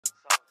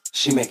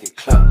She make it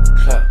clap,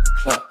 clap,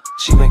 clap.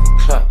 She make it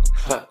clap,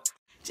 clap.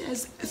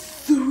 Just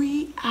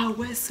 3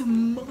 hours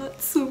more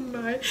to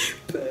my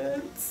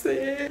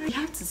birthday. We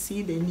have to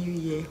see the new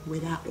year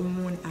with our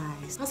own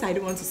eyes. Because I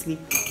don't want to sleep,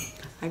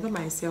 I got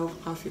myself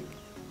coffee.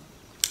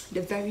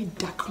 The very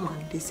dark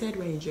one. They said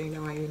when you drink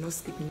that one, you're not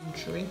sleeping,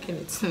 you're drinking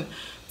it.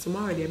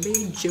 Tomorrow they're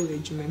being jewelry,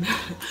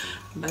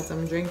 but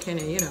I'm drinking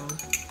it, you know.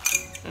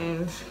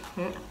 And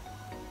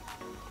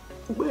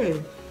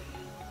wait.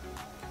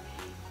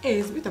 Hey,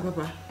 it's bitter,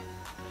 Papa.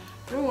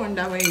 No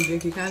wonder when you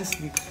drink, you can't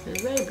sleep.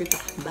 It's very bitter,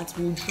 but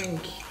we drink.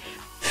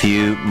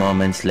 Few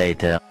moments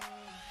later.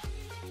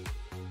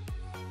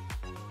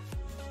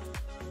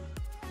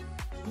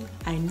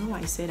 I know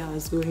I said I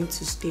was going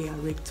to stay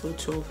awake till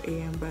 12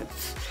 a.m. but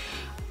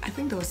I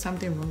think there was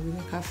something wrong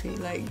with the cafe.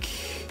 Like,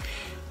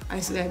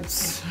 I slept.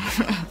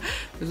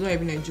 It's not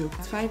even a joke.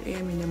 It's 5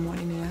 a.m. in the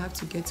morning and I have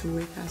to get to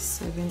work at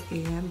 7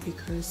 a.m.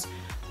 because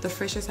the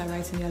freshers are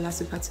writing their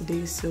last paper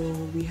today, so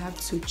we have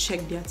to check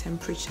their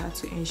temperature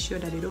to ensure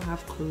that they don't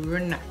have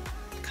corona.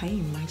 Can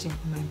you imagine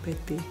my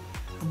birthday?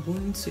 I'm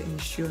going to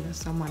ensure that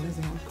someone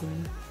doesn't have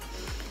corona.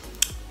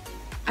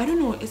 I don't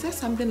know, is that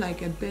something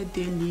like a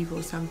birthday leave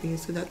or something?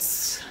 So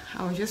that's,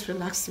 I'll just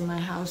relax in my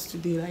house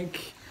today.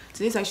 Like,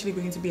 today's actually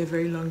going to be a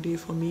very long day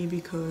for me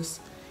because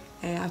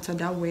after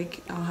that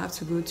work, I'll have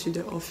to go to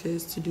the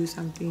office to do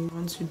something. I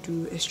want to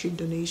do a street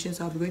donation,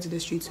 so I'll be going to the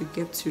street to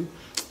give to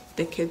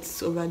the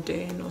kids over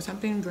there, you know,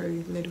 something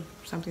very little,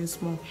 something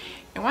small.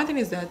 And one thing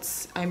is that,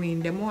 I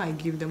mean, the more I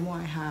give, the more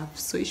I have.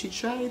 So you should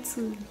try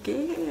to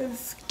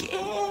give.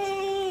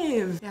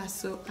 Yeah,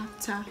 so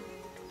after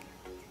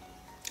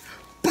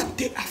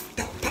party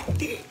after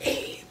party,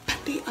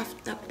 party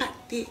after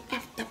party,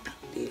 after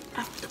party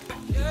after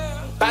party.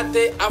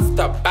 Party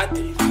after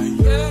party.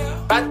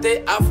 Party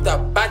after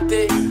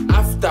party.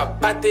 After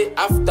party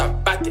after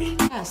party.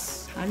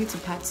 Yes, I need to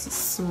party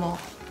small.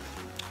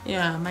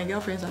 Yeah, my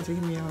girlfriends are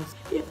taking me out.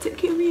 You're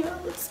taking me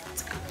out.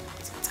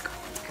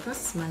 Because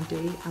it's my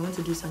day, I want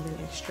to do something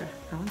extra.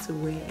 I want to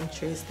wear a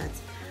dress that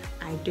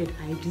I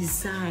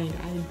designed,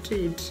 I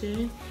did.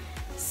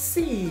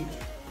 See.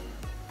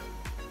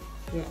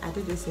 Yeah, I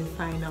did this in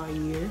final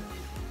year.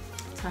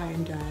 Tie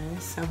and dye.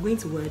 So I'm going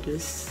to wear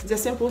this. It's a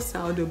simple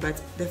style though, but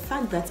the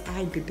fact that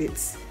I did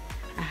it,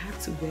 I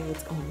have to wear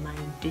it on my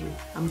day.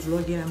 I'm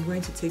vlogging, I'm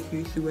going to take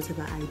you through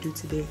whatever I do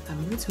today.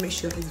 I'm going to make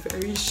sure it's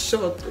very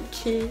short,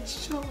 okay?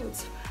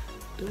 Short.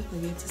 Don't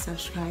forget to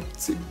subscribe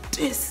to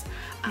this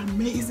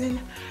amazing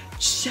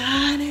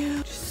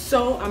channel.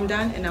 So I'm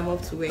done and I'm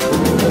off to work.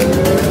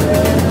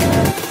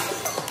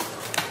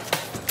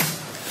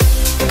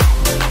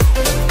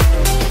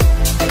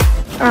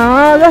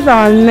 Ah, that's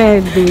our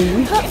nerd,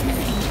 baby.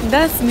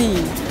 That's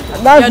me.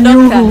 That's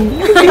your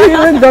doctor.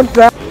 You,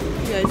 doctor.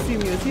 Yeah, see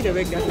me, you see the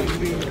work that I'm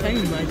doing. Can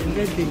you imagine?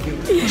 That's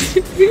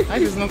big.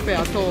 That is not fair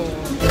at all.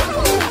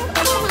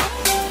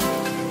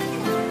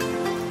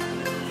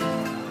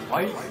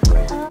 Why?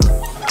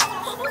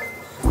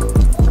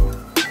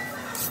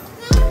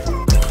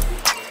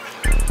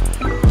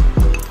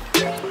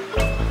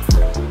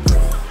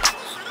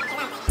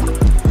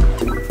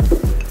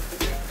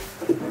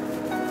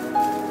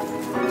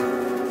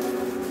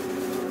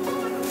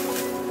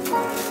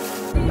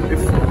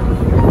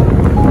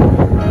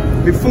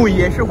 Before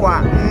you show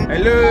what?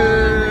 Hello.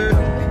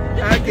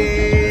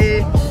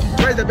 Okay.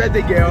 Where's the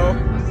birthday girl?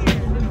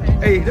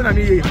 Hey, don't have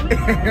me.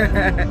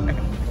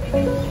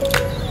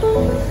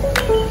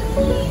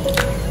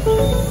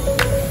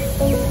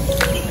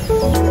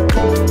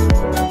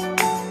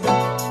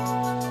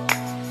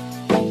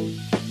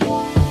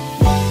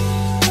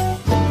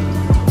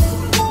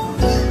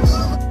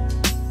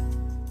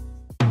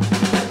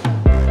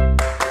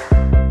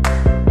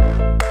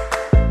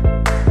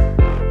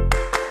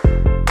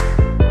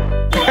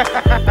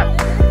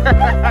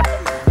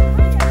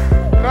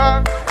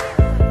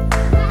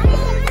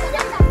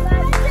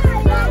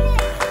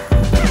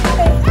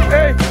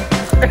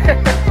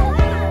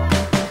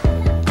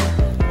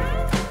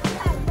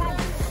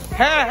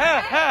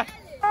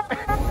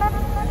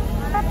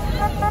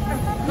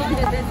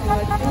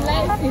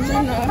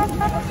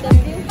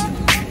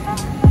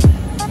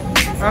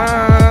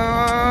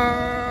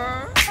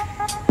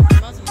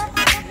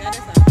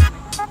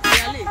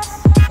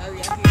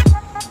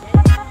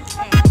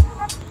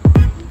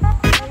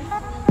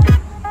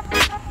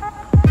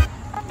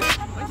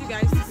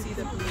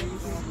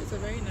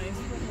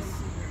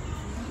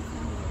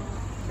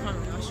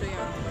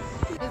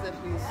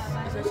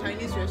 It's a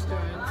Chinese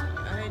restaurant. I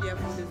heard their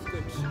food is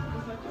good.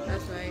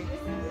 That's why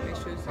I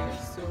chose it.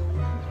 So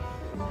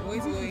I'm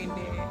going to go in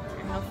there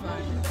and have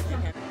fun.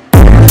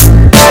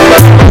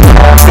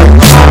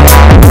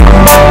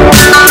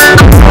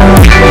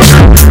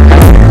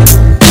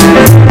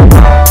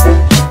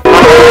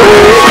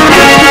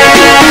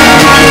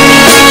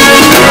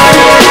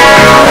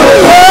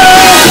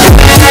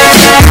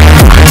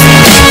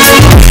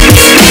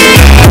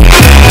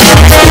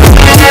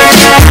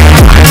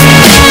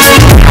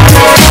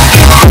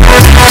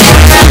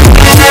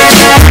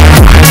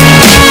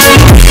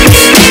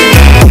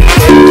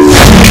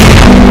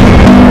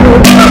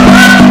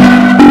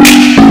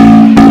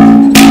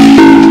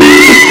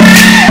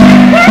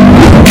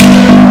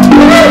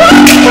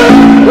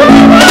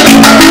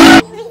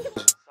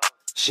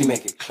 She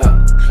make it clap.